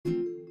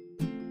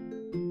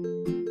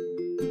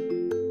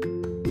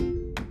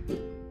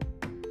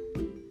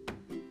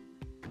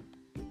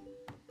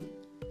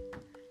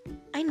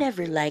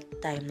never liked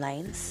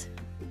timelines.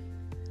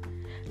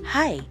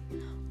 Hi,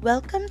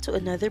 welcome to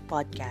another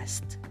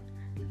podcast.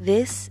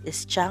 This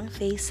is Chang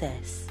Fei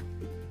Says.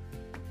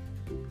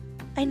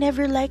 I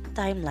never liked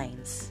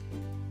timelines,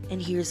 and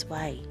here's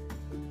why.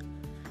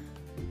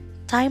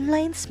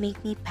 Timelines make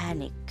me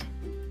panic.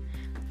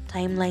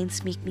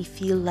 Timelines make me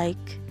feel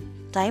like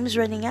time's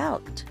running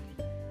out.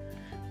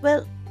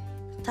 Well,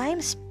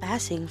 time's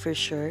passing for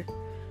sure,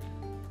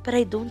 but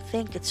I don't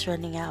think it's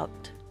running out.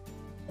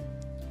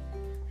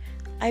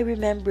 I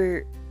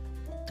remember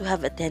to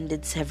have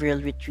attended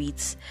several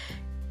retreats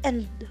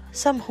and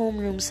some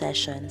homeroom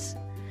sessions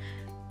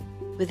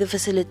with the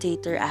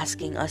facilitator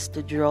asking us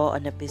to draw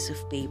on a piece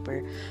of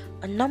paper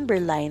a number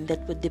line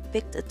that would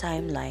depict a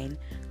timeline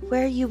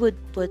where you would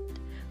put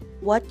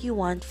what you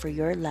want for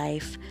your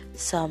life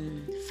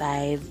some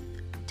 5,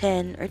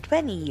 10, or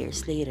 20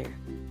 years later.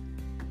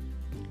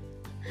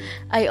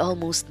 I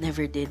almost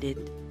never did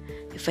it.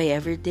 If I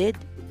ever did,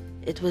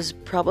 it was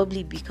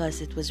probably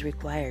because it was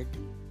required.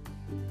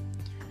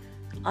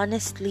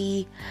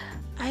 Honestly,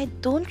 I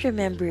don't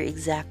remember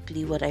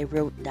exactly what I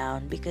wrote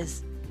down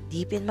because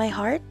deep in my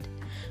heart,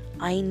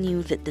 I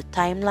knew that the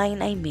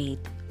timeline I made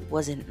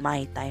wasn't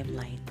my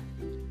timeline.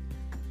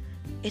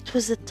 It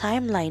was the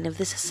timeline of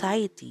the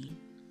society.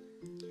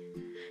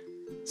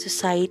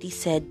 Society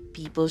said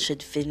people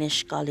should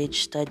finish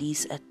college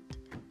studies at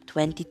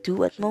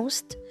 22 at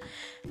most,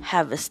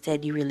 have a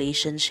steady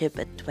relationship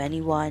at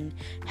 21,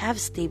 have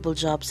stable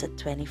jobs at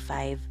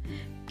 25,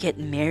 get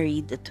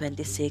married at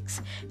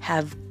 26,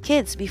 have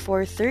kids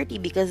before 30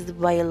 because the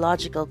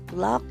biological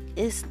clock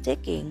is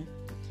ticking,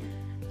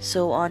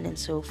 so on and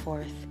so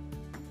forth.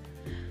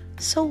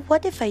 So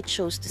what if I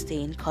chose to stay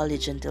in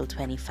college until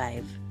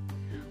 25?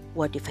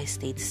 What if I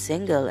stayed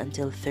single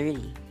until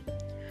 30?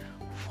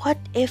 What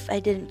if I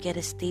didn't get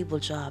a stable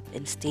job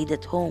and stayed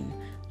at home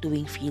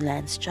doing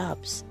freelance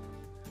jobs?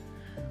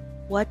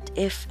 What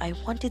if I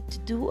wanted to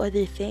do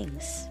other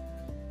things?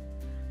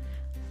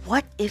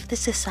 What if the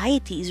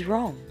society is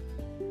wrong?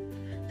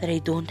 That I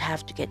don't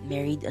have to get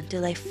married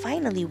until I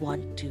finally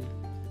want to.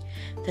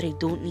 That I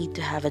don't need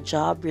to have a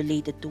job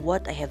related to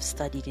what I have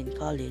studied in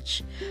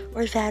college.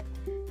 Or that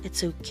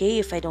it's okay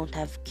if I don't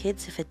have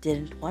kids if I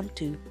didn't want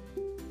to.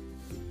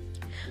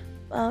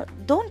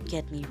 Don't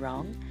get me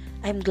wrong.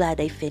 I'm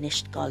glad I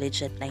finished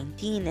college at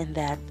 19 and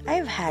that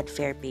I've had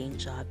fair-paying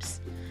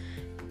jobs.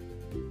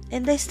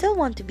 And I still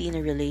want to be in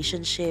a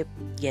relationship,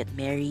 get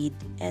married,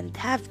 and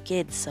have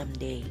kids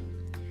someday.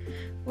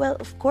 Well,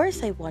 of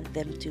course I want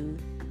them to,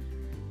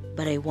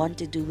 but I want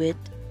to do it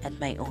at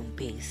my own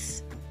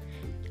pace.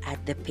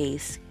 At the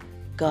pace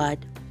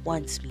God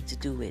wants me to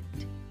do it.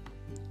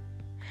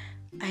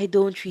 I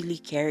don't really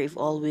care if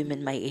all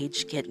women my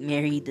age get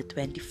married at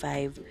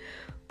 25,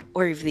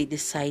 or if they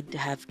decide to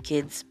have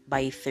kids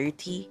by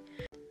 30,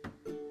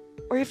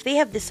 or if they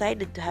have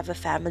decided to have a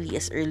family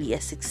as early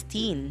as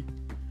 16.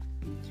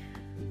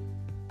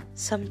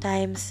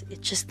 Sometimes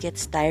it just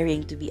gets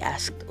tiring to be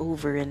asked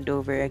over and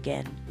over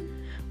again,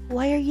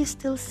 why are you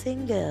still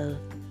single?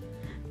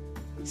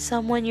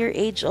 Someone your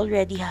age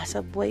already has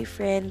a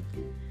boyfriend.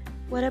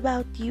 What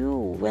about you?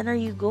 When are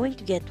you going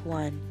to get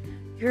one?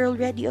 You're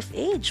already of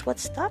age.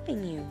 What's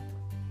stopping you?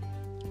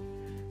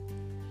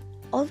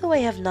 Although I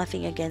have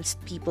nothing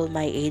against people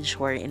my age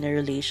who are in a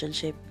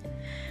relationship,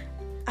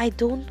 I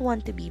don't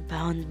want to be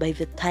bound by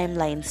the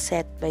timeline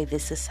set by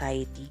this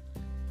society.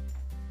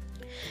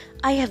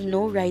 I have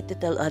no right to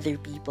tell other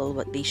people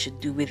what they should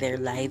do with their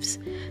lives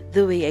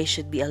the way I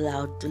should be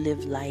allowed to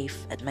live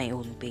life at my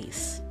own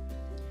pace.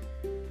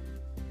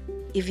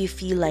 If you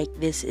feel like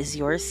this is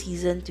your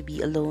season to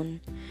be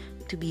alone,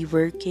 to be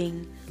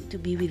working, to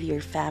be with your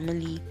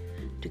family,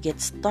 to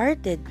get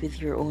started with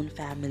your own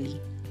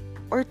family,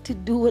 or to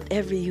do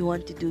whatever you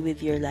want to do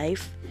with your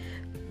life,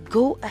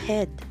 go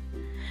ahead.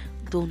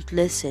 Don't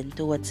listen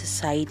to what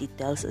society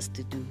tells us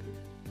to do.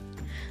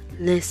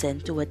 Listen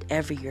to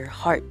whatever your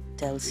heart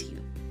tells you.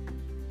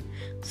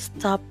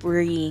 Stop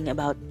worrying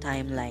about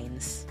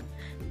timelines.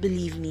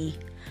 Believe me,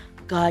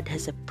 God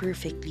has a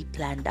perfectly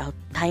planned out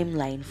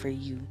timeline for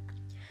you.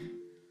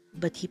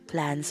 But He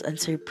plans on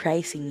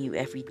surprising you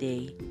every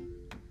day.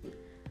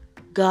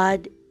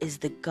 God is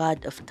the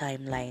God of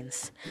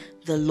timelines,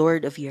 the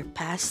Lord of your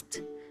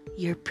past,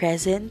 your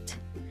present,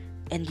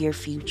 and your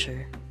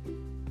future.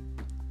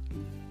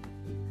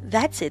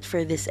 That's it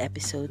for this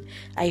episode.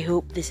 I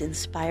hope this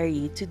inspires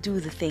you to do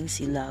the things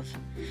you love.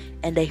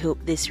 And I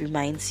hope this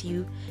reminds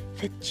you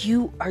that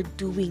you are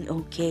doing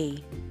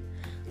okay.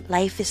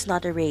 Life is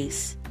not a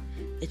race.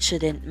 It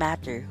shouldn't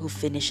matter who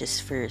finishes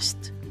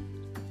first.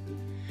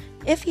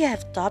 If you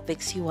have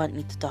topics you want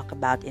me to talk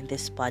about in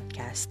this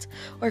podcast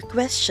or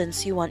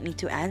questions you want me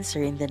to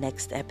answer in the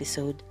next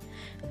episode,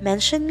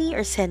 mention me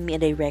or send me a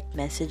direct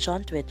message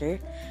on Twitter.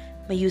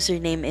 My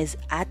username is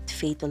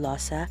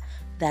 @Faytolosa.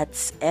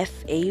 That's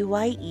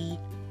FAYETOLOSA.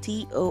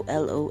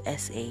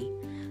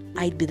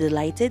 I'd be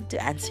delighted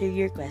to answer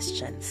your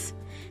questions.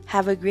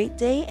 Have a great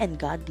day and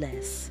God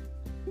bless.